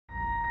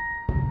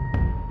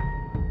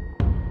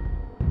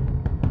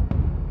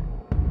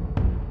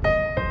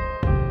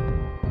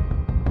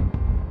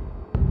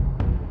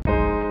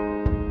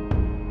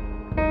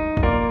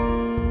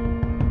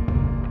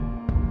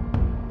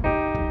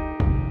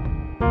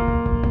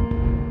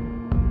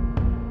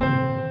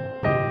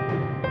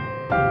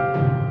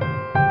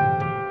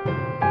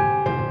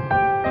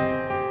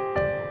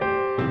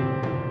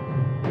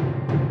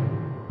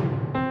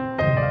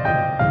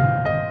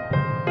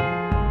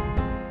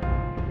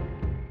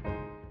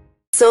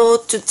So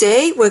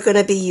today we're going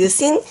to be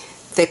using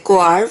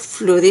DecoArt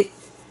Fluid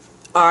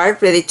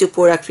Art Ready to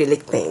Pour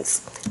Acrylic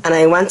Paints. And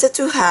I wanted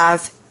to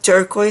have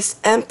turquoise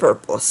and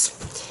purples.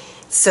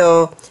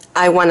 So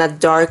I want a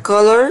dark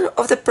color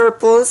of the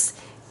purples,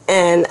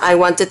 and I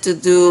wanted to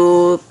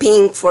do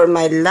pink for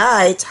my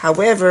light.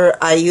 However,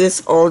 I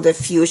used all the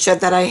fuchsia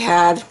that I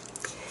had.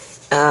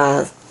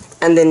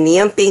 And the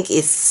neon pink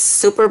is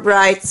super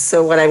bright.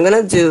 So what I'm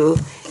going to do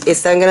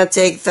is I'm going to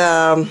take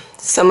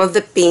some of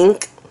the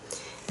pink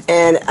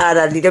and add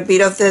a little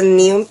bit of the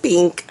neon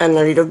pink and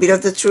a little bit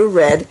of the true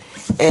red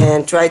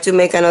and try to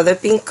make another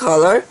pink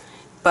color.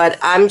 But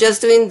I'm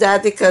just doing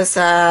that because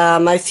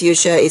my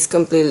fuchsia is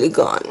completely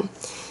gone.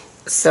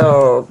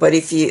 So, but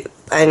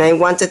I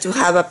wanted to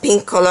have a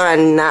pink color,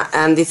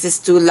 and this is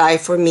too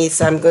light for me,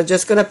 so I'm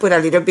just gonna put a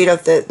little bit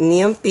of the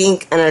neon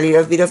pink and a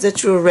little bit of the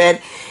true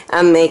red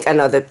and make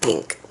another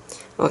pink.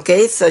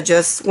 Okay, so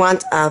just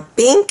want a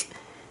pink,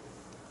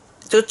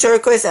 two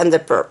turquoise, and the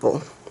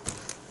purple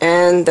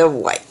and the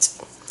white.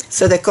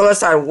 So the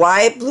colors are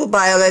white, blue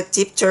violet,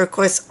 deep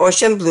turquoise,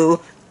 ocean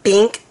blue,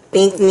 pink,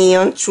 pink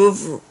neon,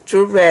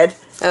 true red.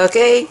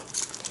 Okay,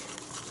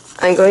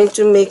 I'm going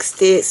to mix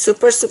this,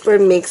 super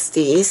mix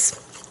this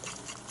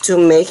to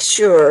make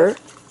sure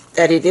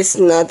that it is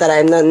not, that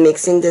I'm not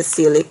mixing the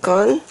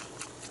silicone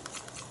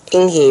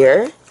in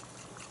here.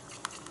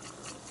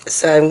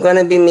 So I'm going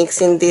to be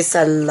mixing this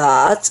a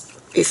lot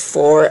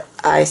before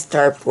I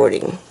start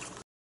pouring.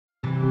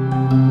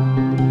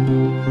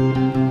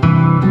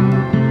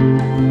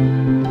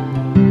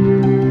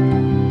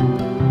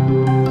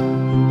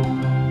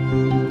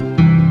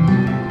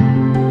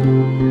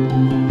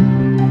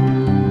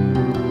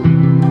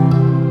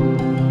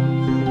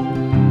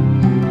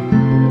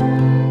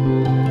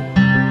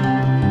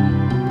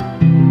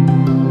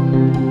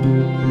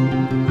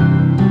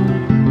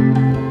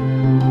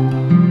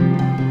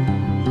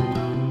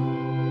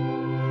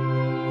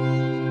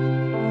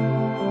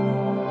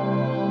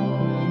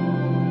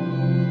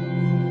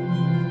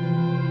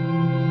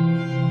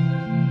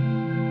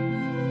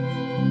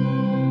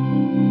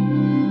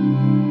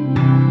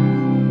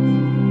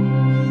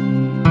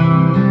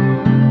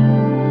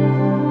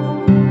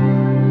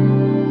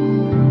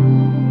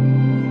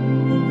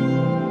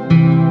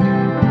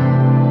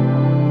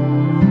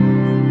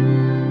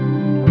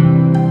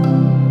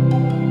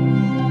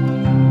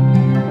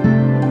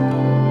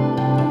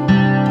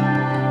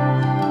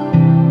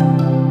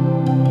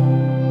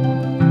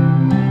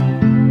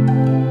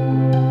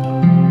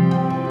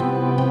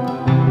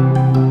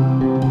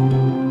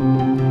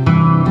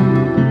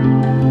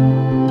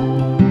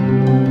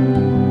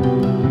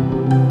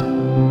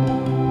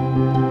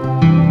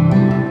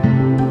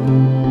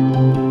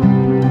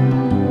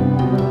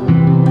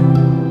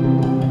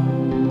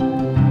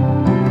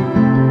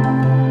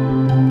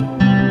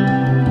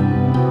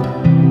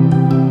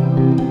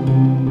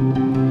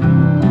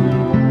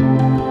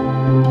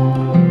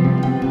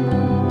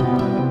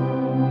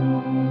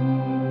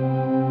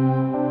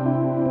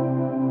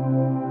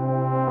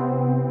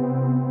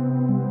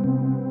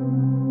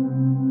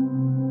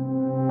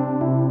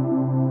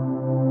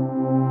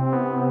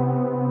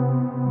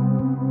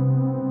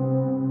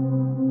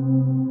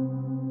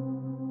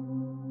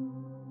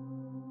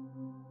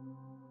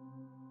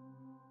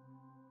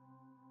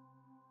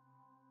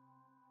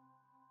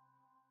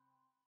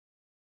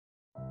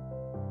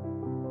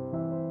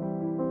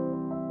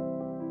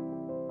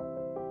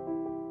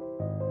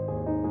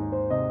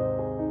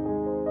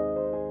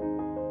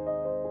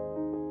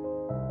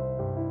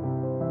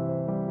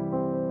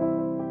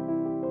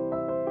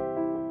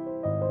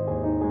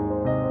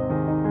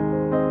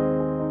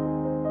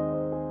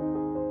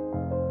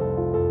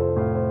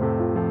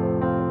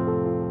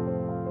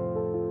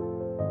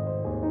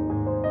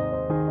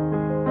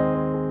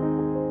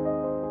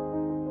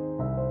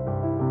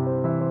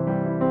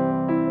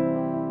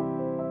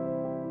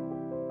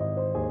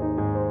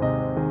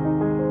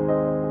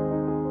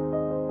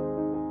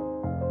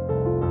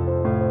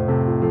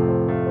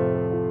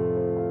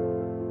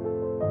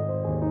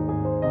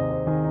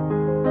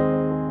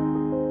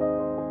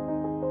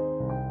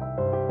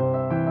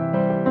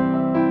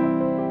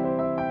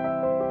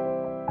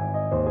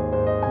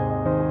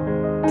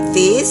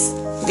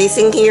 This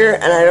in here,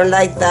 and I don't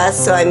like that,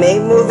 so I may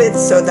move it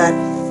so that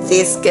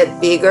this get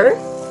bigger,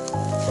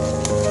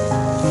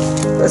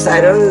 because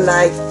I don't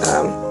like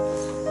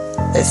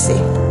let's see.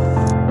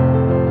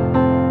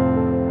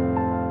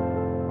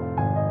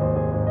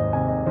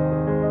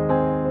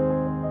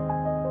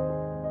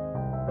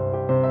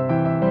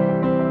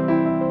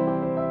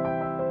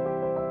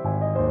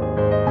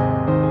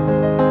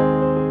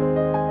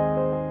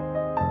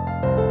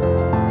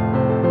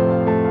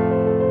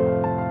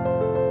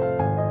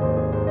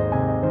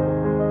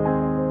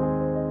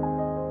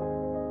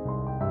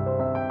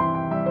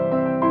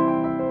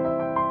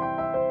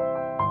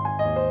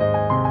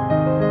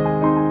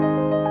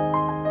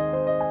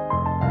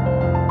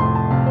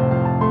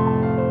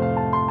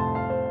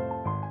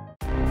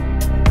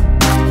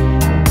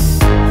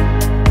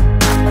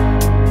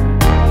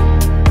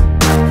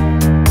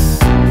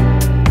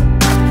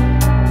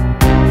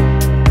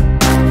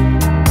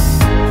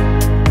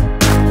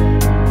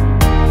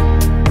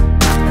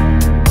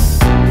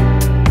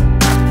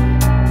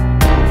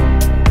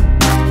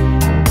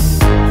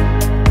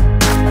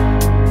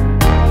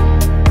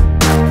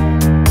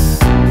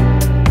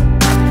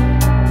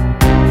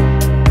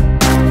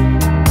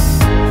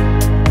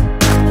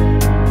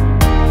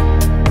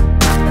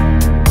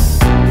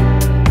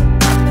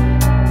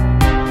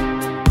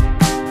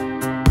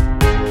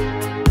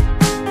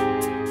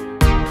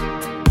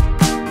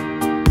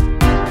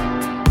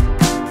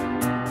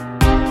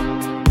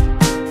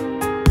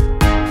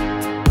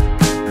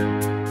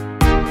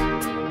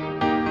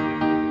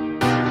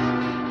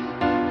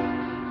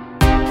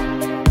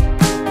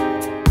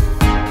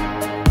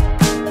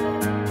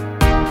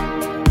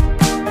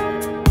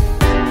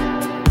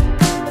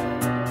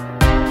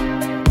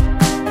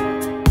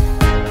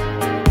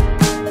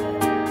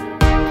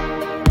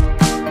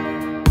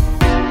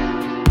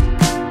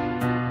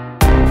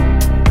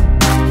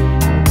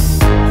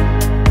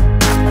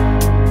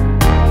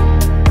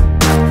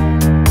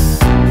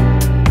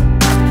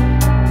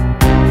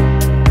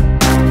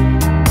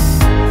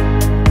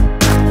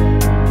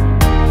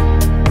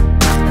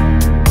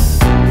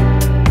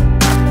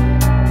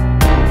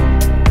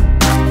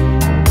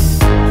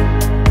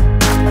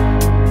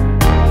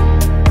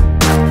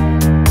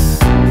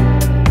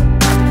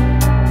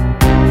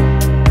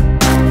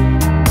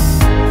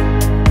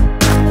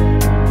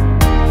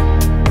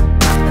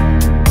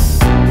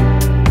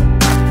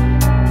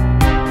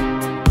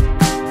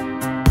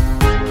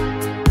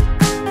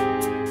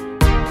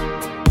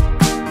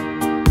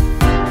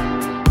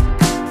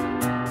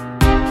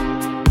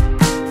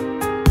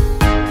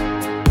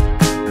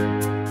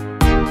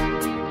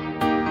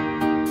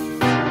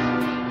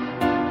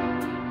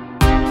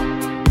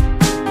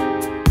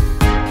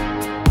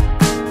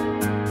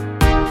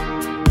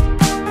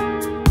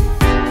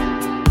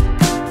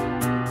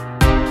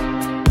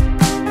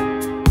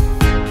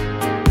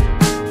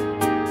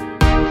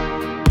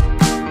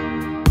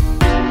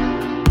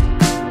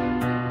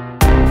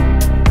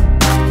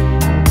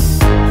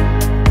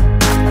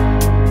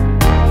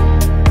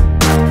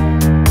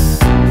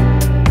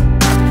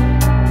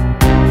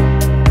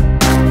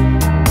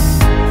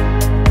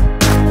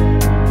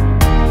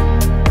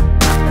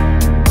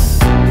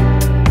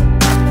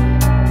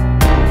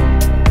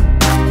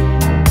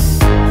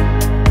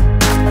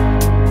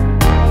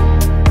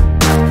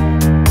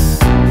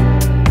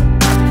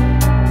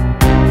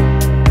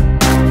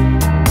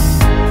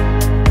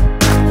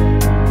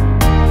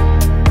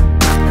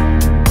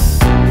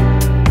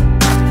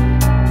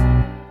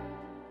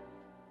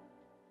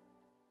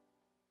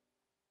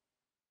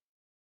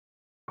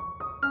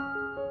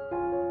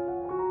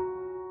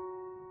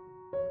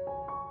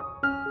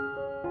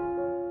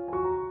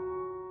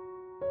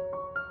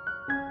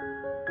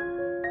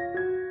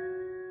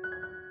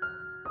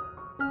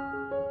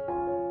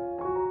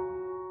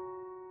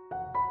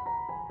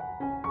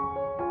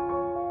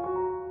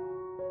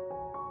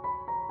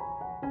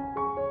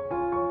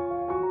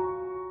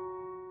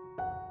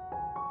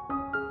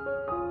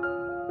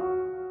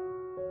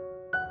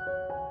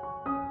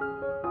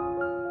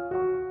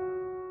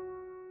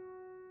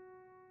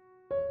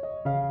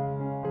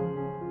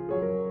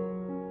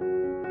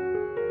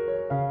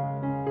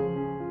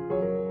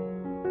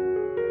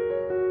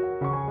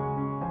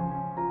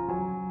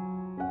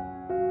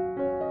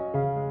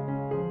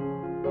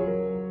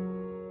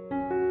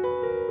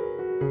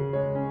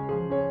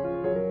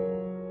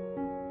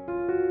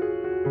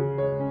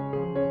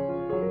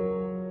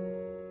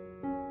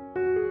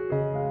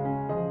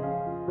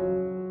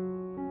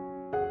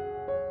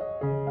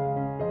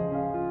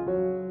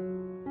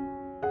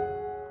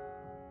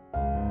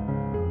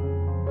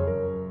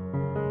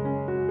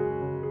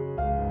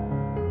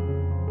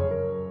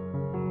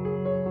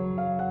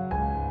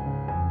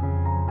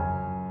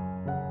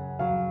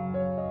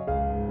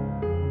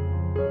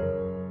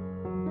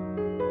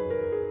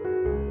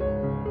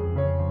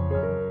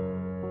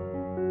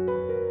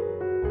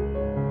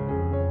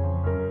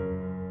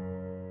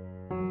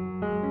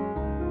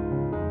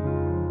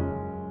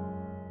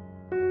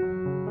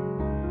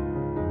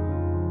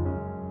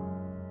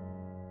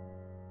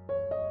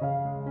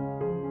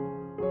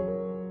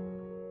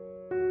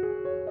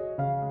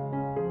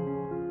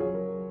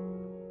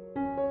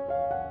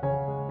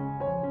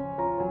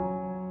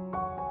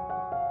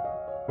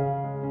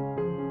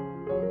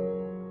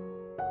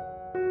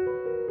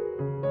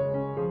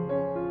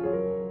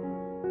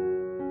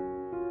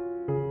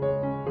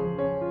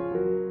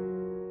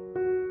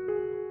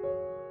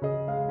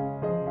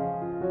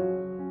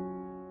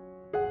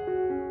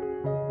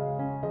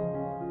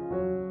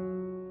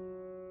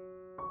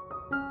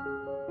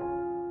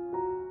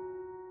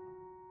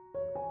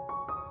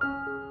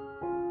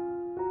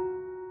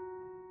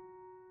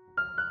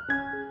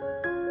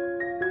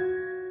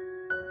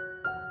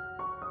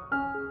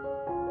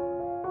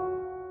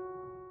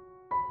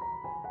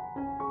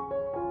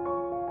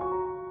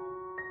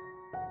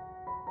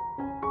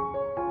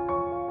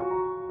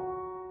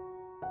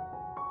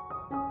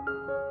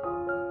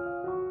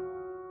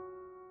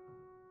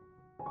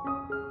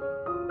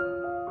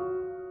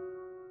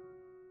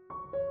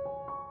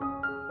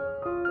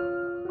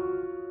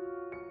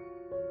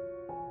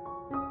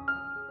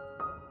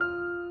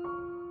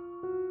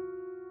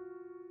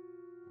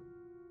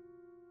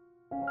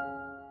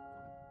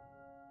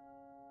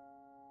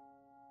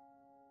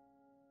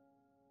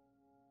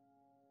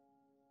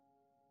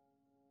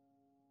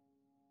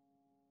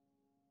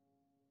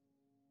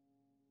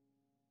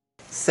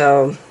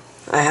 So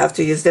I have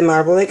to use the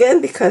marble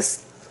again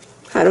because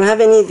I don't have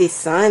any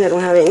design. I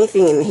don't have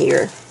anything in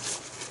here.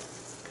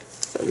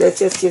 So let's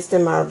just use the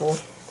marble.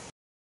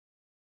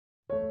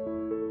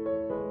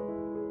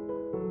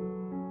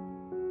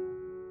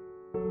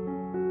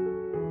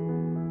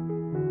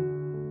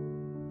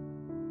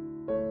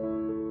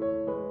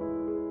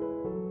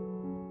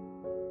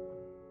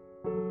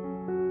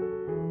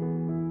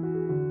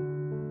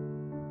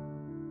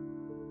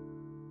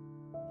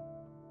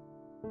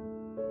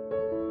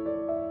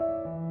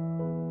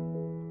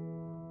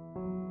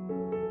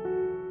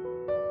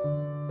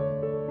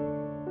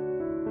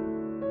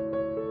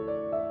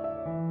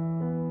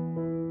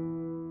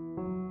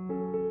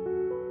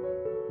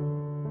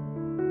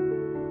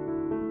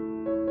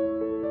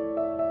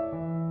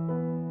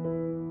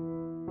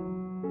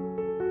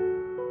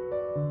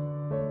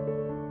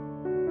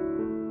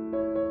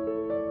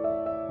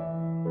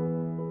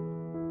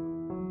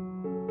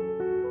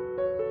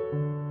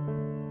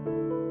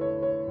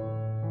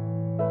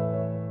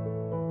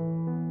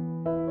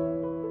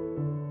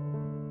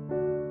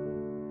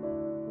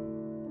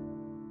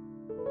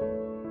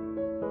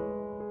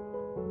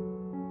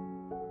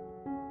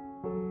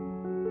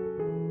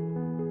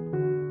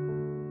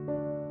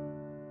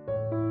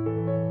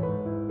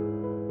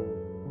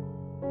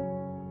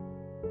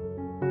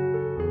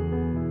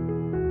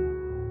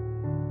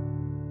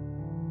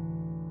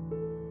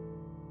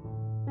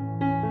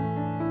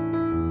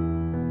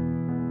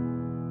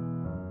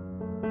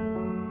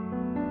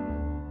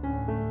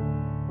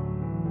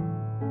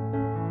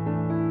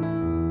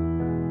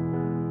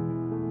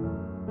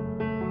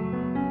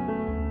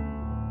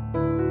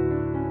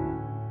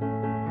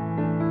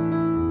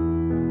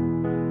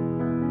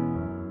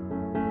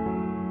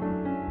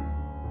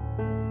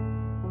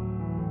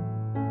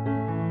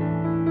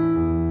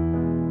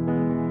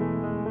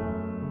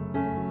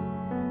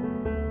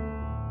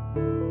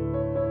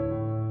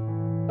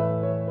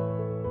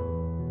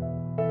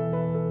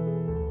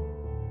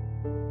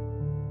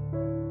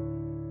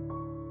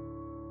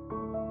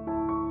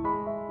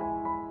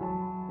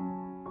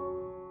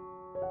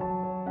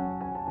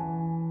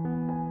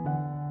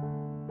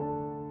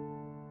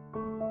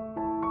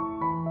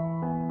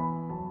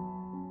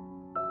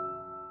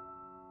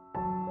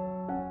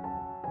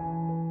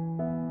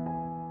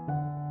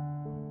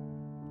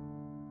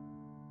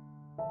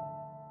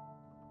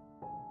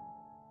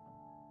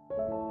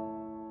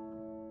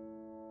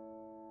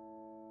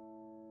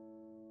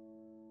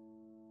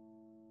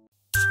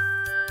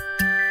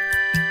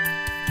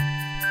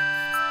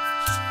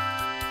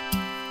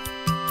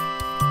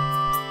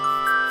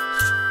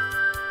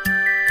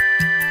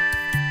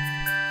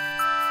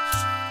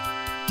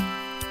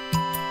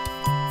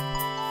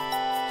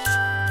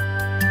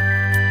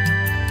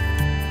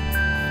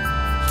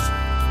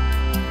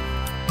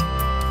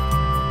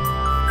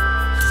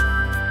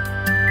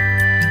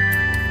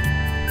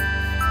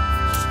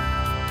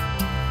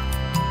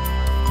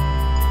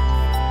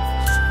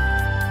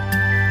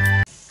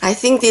 I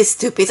think these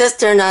two pieces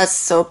turned out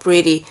so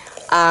pretty.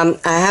 I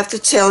have to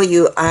tell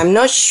you, I'm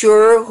not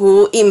sure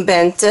who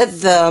invented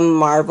the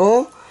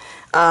marble,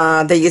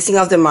 the using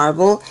of the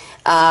marble,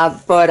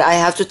 but I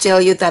have to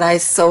tell you that I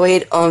saw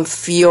it on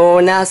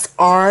Fiona's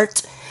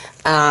art.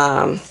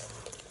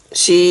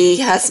 She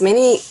has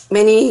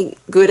many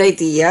good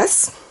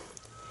ideas,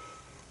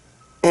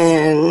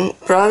 and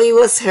probably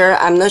was her.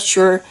 I'm not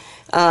sure,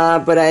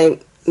 but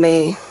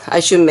I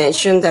should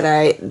mention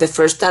that the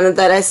first time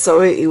that I saw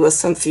it, it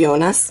was on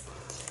Fiona's.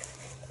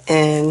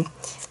 And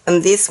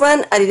on this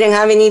one, I didn't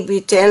have any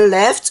butane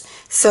left,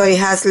 so it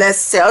has less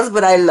cells,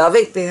 but I love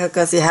it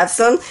because it has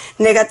some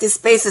negative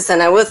spaces.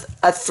 And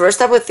at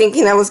first I was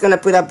thinking I was going to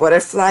put a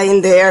butterfly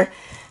in there,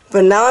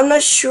 but now I'm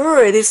not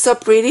sure. It is so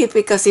pretty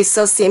because it's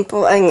so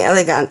simple and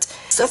elegant.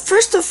 So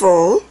first of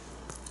all,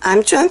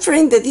 I'm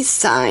transferring the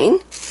design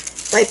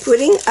by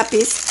putting a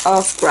piece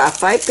of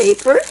graphite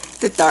paper,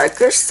 the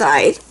darker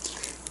side,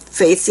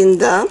 facing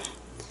the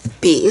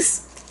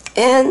piece,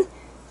 and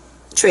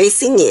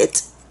tracing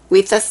it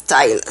with a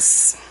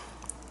stylus.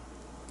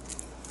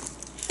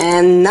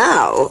 And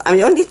now I'm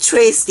going to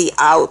trace the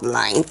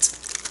outline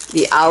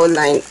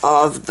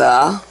of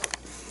the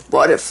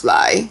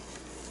butterfly. I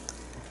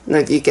don't know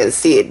if you can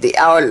see it, the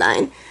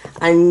outline.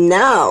 And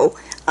now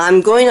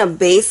I'm going to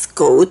base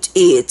coat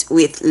it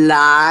with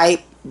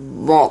light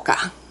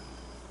mocha.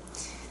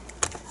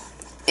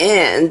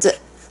 And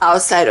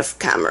outside of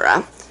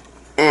camera.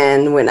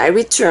 And when I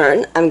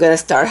return, I'm going to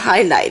start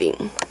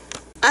highlighting.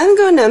 I'm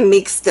going to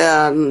mix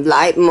the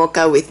light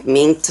mocha with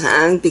mint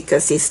tan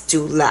because it's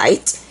too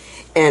light.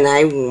 And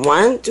I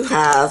want to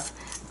have,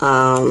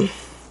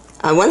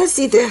 I want to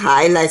see the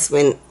highlights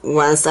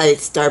once I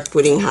start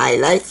putting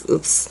highlights.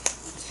 Oops.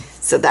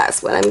 So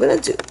that's what I'm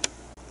going to do.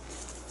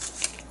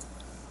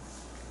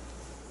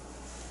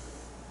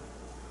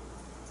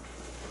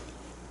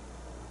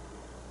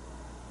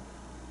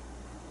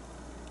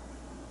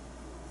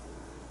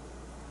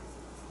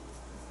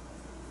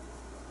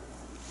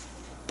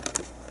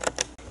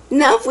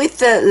 Now with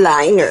the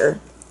liner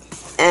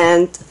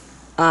and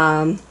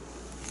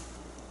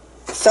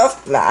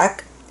soft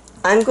black,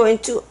 I'm going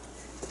to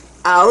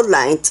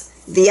outline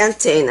the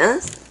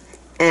antenna,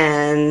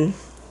 and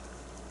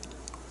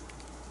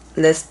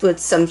let's put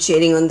some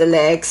shading on the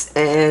legs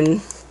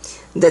and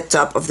the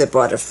top of the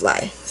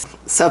butterfly.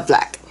 Soft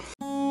black.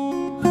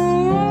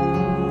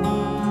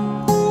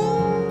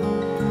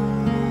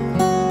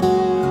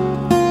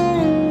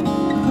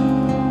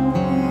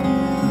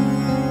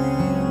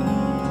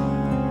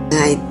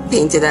 I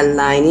painted a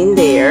line in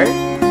there.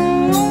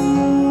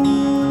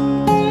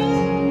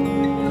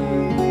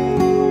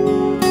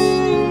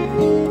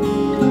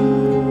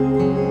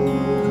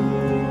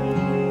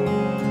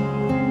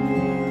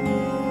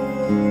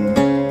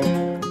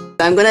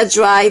 I'm gonna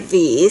dry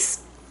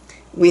these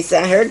with a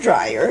hair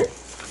dryer.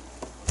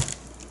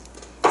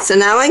 So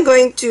now I'm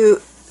going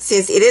to,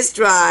 since it is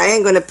dry,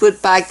 I'm gonna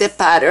put back the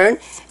pattern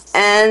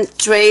and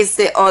trace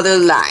the other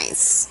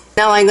lines.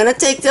 Now I'm gonna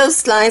take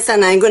those lines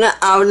and I'm gonna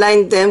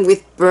outline them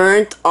with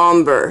burnt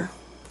umber.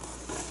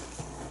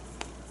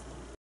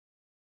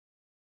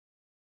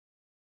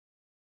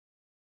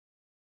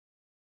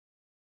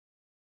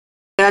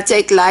 I'm gonna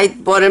take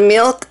light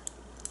buttermilk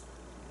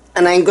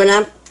and I'm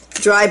gonna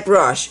dry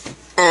brush.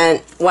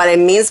 And what it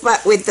means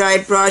with dry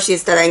brush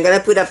is that I'm gonna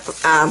put a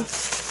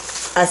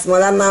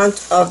small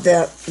amount of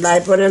the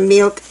light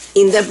buttermilk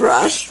in the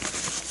brush,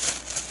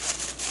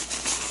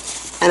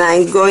 and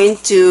I'm going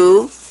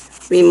to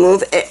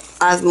remove it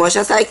as much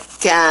as I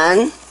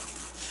can,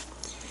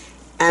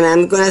 and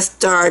I'm gonna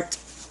start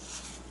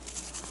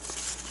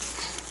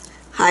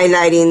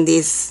highlighting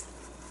this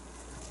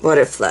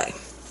butterfly.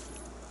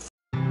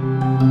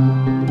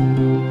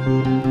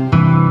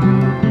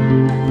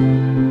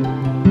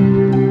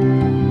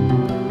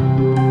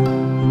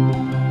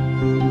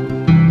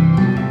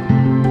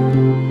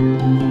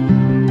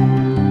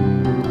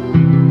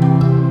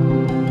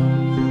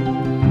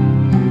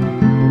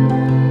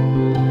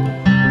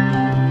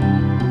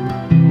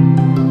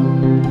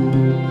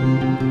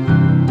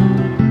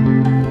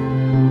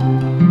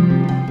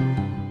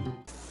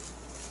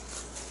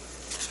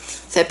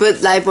 So I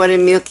put light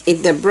buttermilk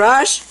in the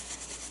brush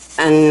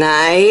and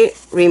I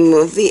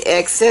remove the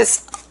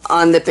excess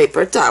on the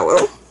paper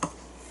towel,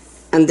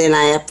 and then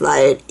I apply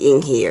it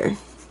in here.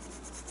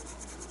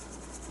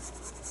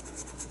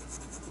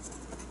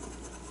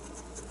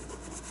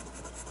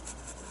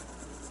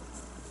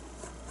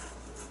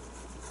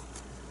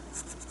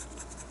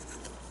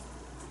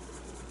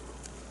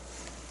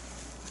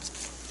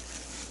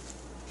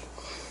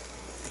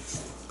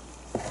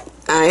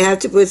 I have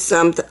to put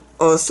some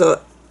also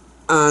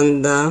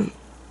on the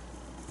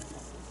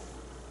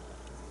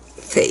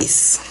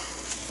face,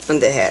 on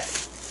the head.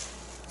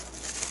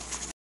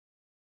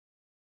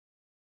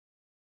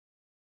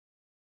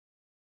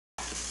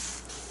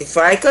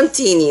 Before I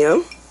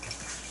continue,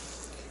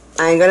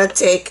 I'm gonna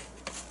take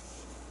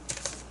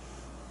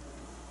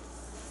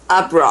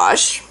a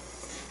brush.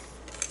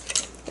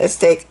 Let's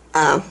take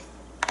a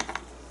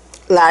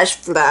large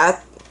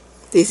flat.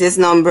 This is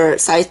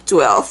size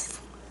 12.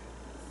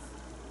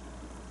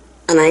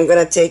 And I'm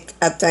gonna take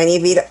a tiny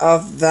bit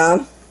of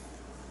the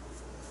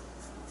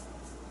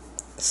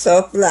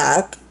soft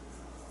black,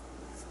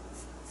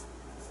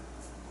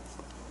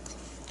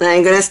 and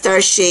I'm gonna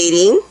start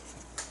shading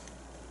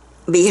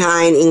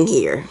behind in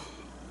here.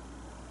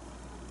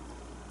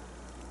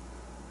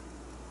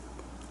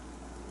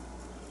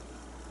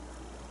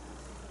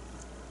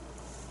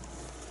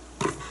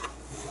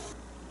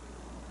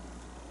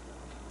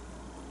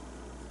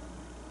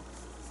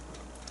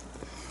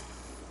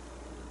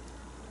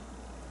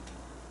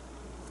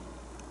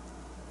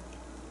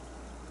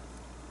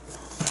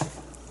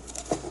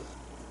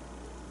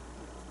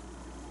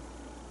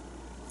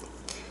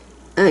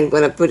 I'm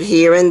gonna put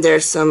here and there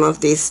some of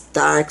these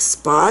dark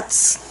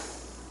spots.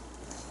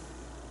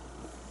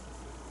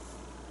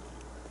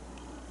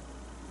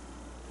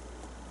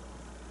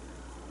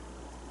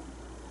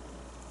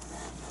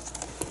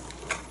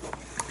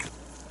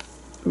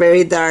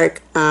 Very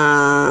dark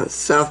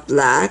soft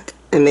black,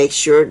 and make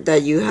sure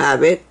that you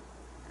have it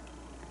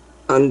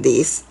on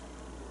this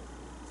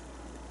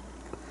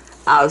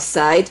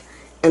outside.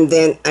 And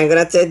then I'm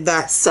gonna take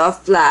that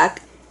soft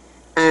black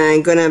and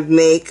I'm gonna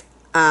make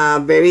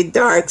a very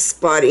dark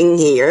spot in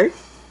here.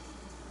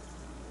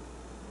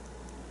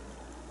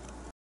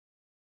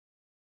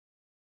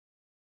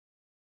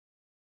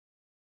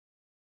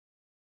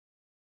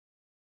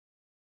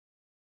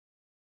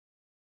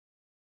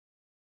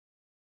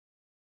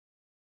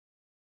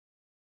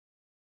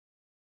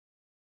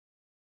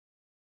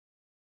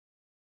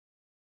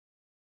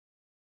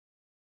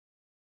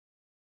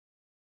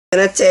 I'm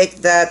gonna take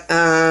that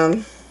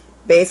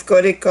base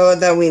coated color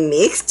that we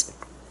mixed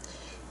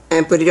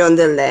and put it on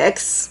the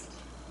legs.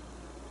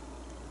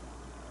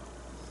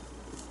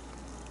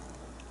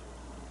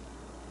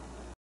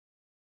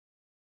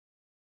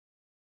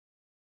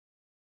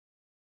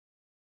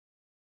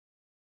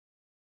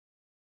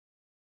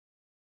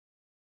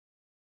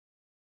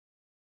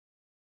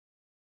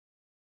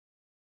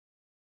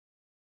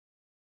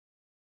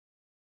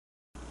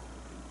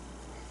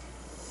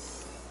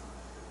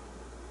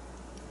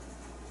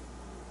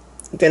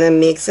 I'm gonna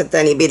mix a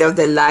tiny bit of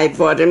the light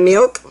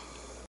buttermilk.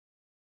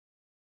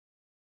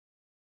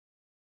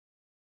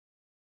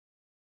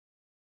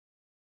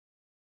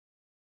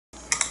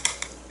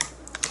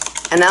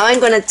 And now I'm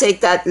gonna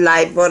take that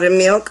light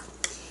buttermilk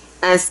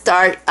and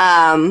start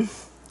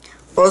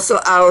also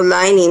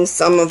outlining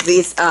some of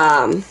these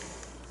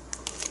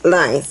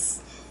lines.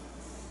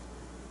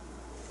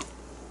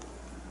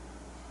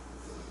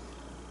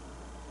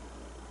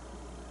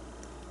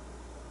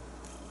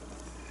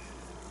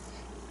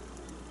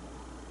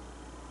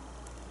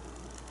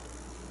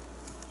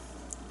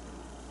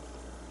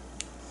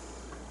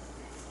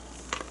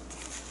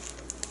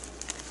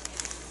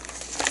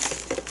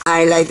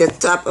 Highlight the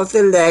top of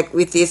the leg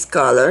with this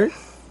color,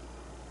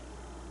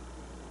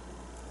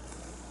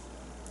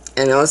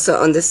 and also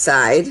on the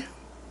side,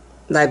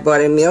 like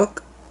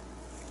buttermilk.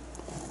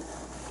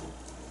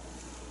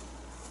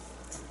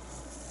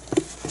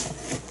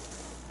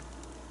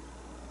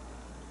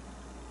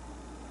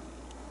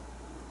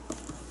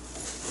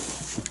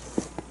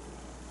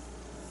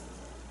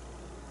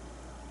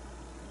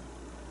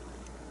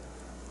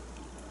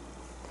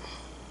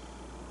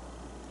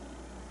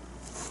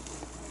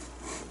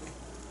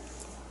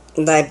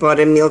 Like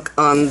buttermilk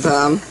on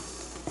the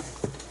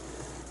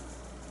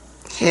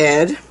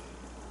head.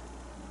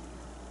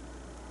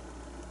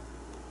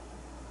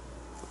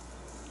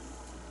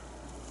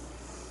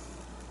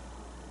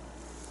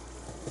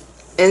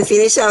 And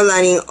finish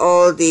outlining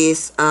all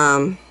these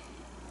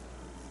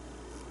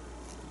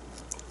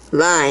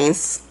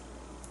lines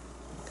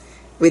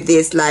with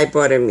this light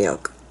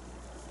buttermilk.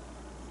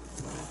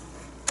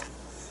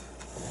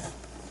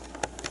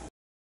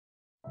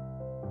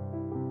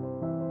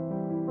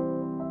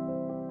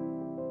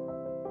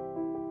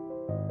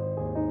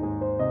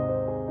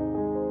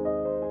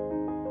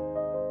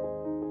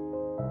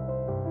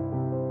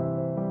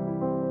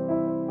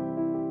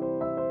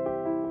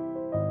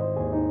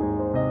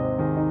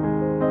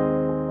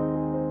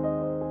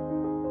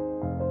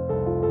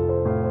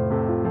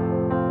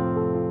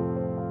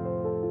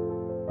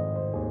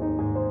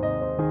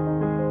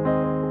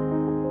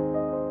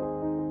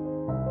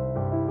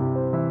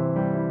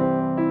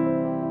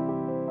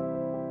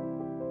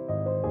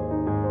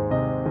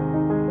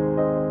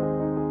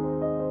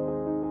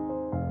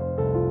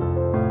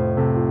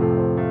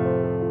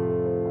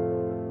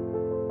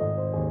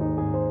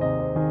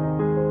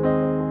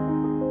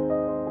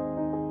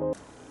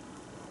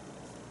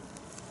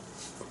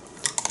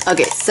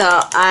 Okay, so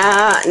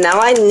now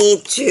I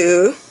need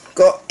to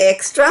go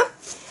extra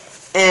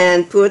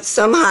and put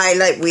some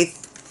highlight with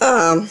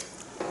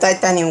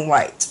titanium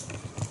white.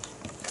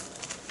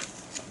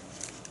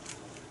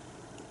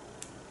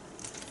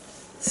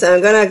 So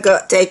I'm gonna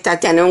take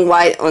titanium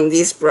white on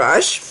this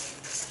brush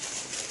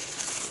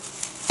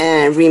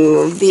and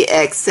remove the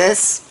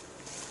excess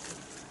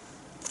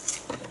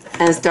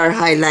and start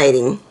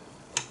highlighting.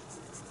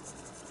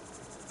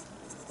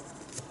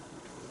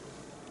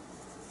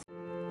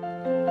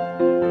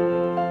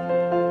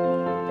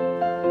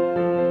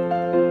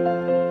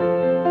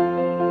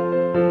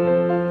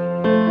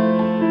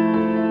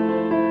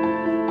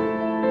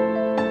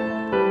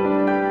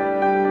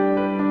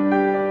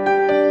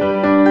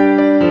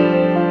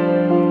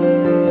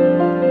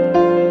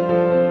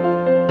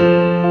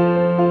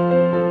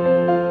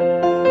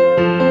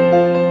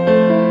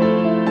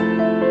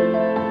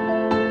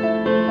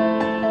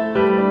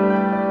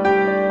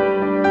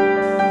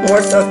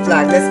 More soft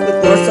black. Let's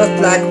put more soft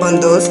black on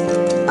those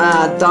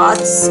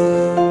dots.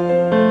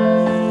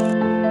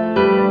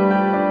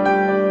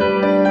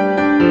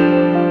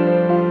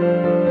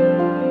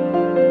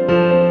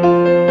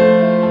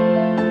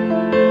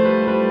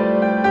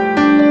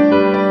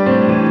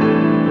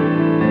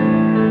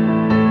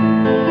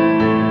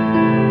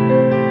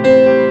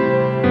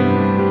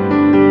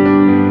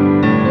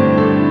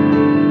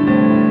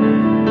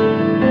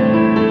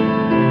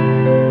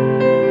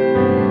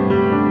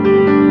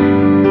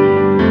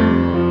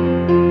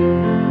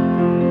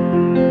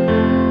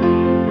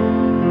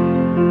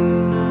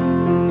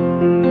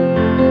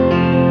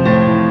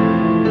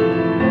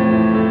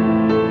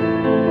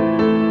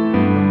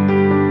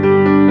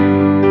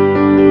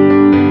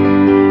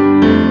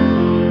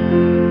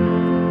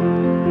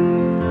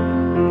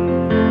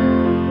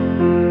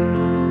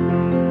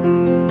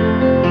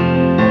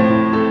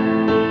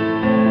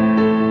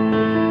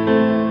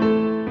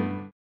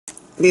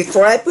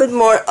 Before I put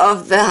more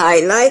of the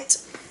highlight,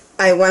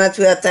 I want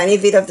to put a tiny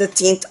bit of the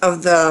tint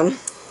of the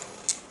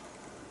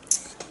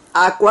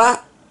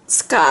aqua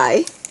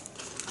sky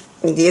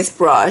with this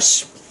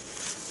brush.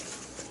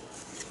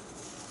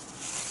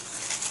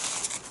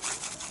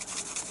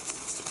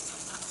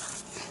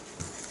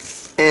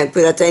 And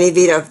put a tiny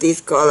bit of this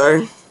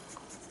color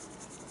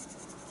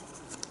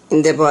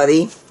in the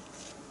body.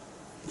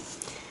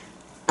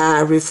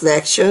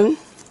 Reflection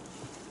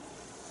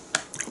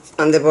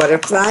on the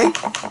butterfly.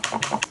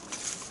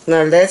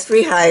 Now let's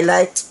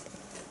re-highlight.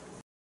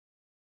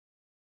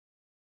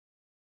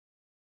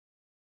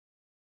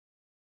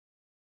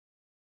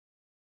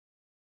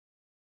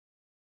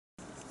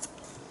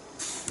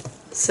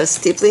 So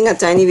stippling a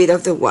tiny bit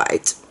of the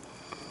white.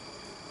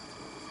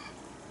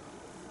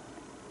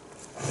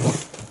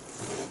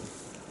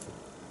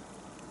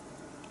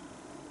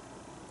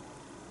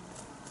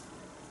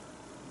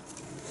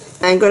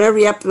 I'm going to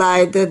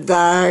reapply the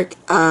dark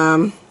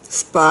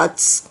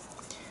spots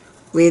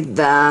with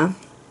the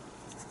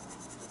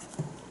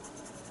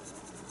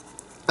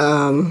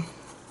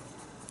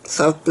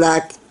soft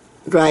black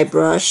dry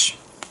brush.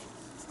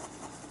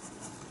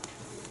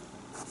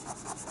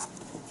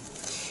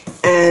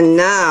 And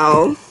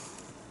now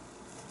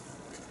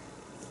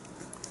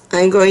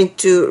I'm going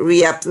to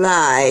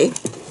reapply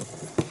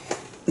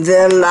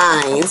the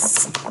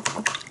lines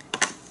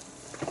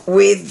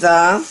with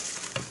the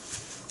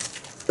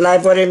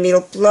light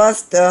buttermilk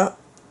plus the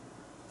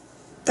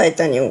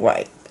titanium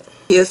white.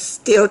 You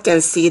still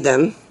can see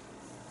them.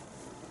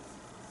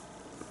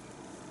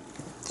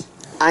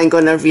 I'm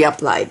gonna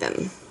reapply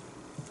them.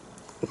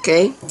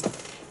 Okay?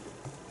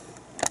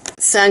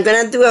 So I'm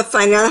gonna do a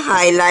final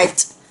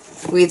highlight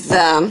with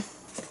the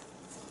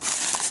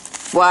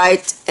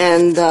white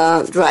and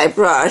the dry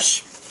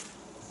brush.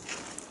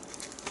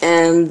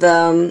 And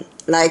the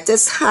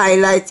lightest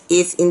highlight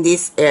is in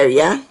this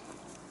area.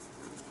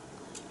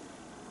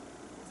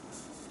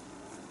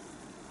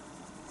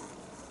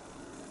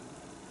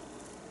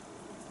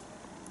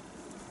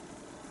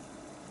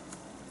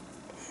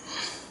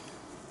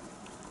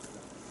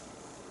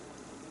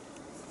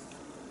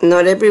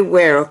 Not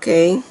everywhere,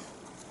 okay?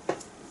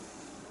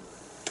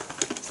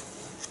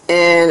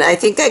 And I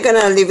think I'm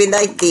gonna leave it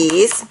like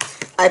this.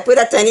 I put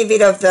a tiny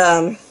bit of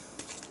the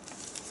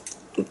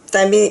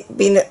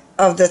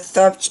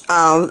touch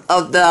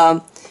of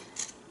the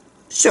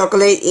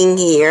chocolate in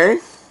here.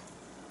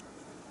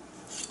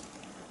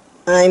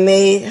 I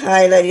may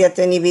highlight it a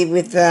tiny bit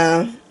with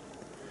the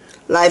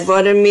light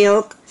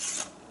buttermilk.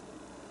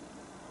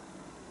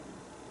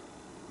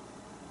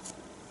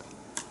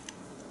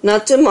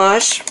 Not too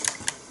much.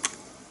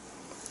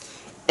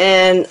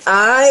 And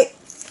I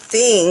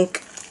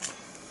think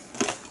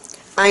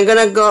I'm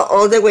gonna go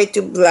all the way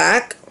to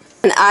black.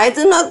 And I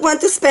do not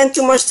want to spend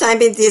too much time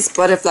in this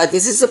butterfly.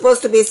 This is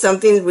supposed to be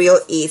something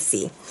real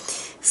easy.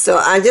 So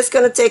I'm just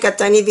gonna take a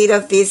tiny bit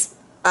of this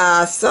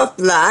soft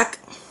black,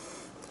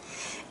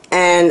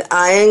 and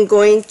I am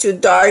going to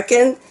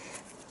darken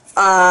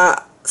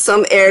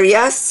some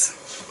areas.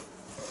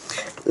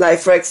 Like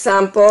for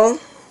example,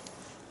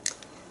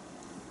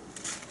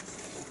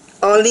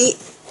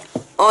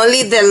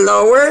 only the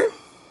lower,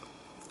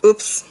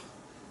 oops.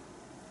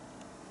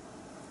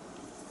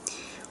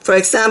 For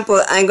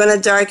example, I'm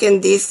gonna darken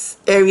this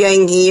area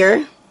in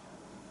here.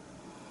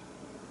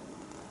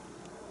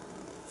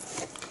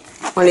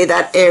 Only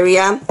that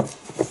area.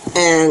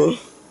 And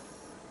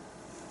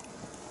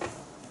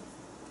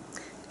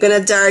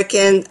gonna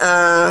darken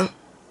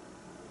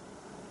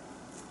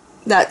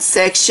that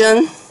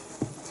section.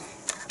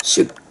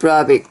 Should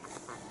probably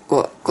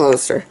go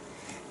closer.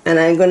 And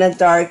I'm gonna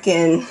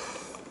darken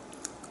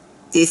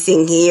this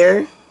in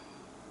here.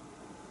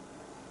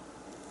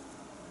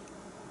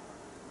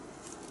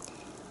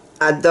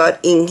 A dot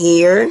in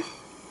here.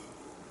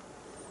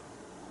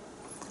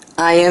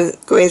 I am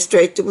going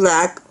straight to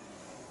black.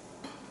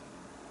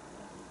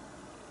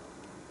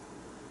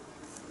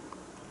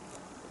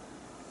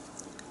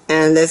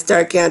 And let's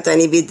darken a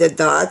tiny bit the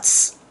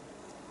dots.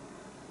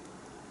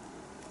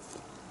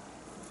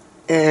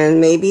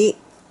 And maybe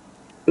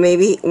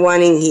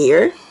one in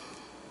here.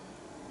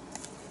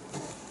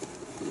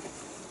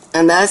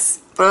 And that's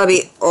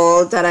probably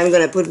all that I'm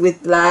gonna put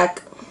with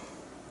black.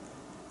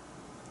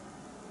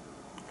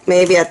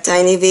 Maybe a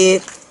tiny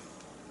bit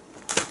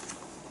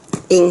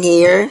in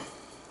here.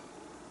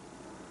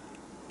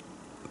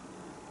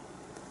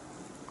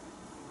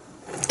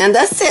 And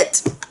that's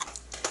it.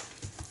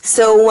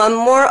 So one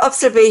more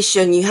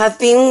observation. You have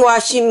been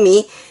watching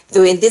me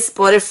doing this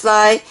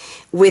butterfly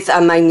with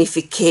a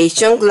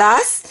magnification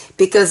glass,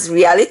 because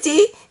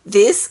reality,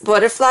 this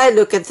butterfly,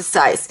 look at the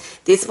size.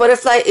 This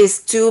butterfly is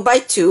 2 by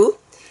 2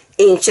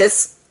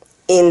 inches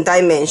in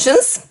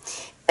dimensions.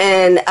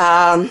 And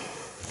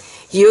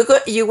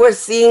you were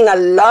seeing a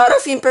lot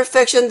of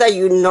imperfection that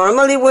you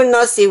normally would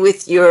not see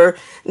with your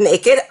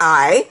naked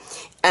eye.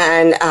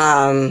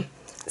 And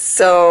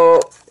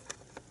so,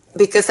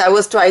 because I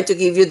was trying to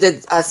give you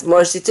as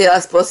much detail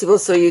as possible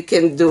so you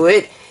can do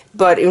it,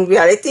 but in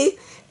reality,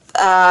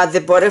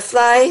 the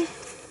butterfly,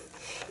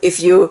 if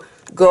you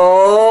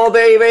go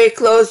very, very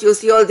close, you'll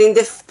see all the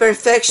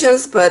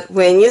imperfections, but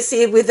when you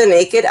see it with the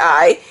naked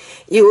eye,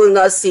 you will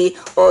not see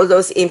all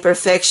those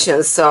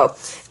imperfections. So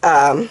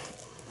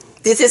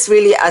this is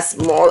really a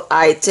small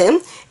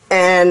item,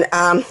 and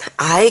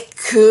I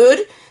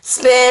could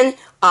spend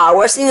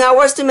hours and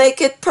hours to make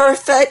it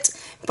perfect,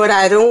 but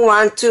I don't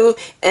want to,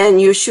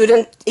 and you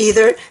shouldn't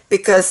either,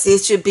 because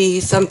it should be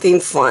something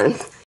fun.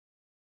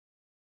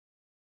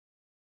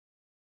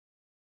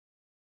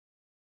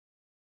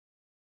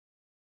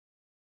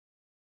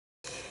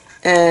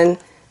 And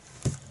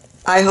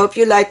I hope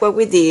you like what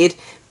we did.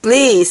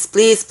 Please,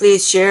 please,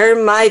 please share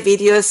my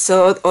videos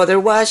so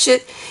others watch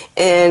it,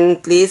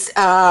 and please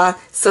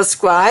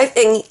subscribe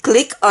and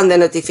click on the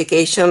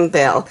notification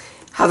bell.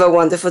 Have a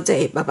wonderful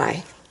day.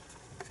 Bye-bye.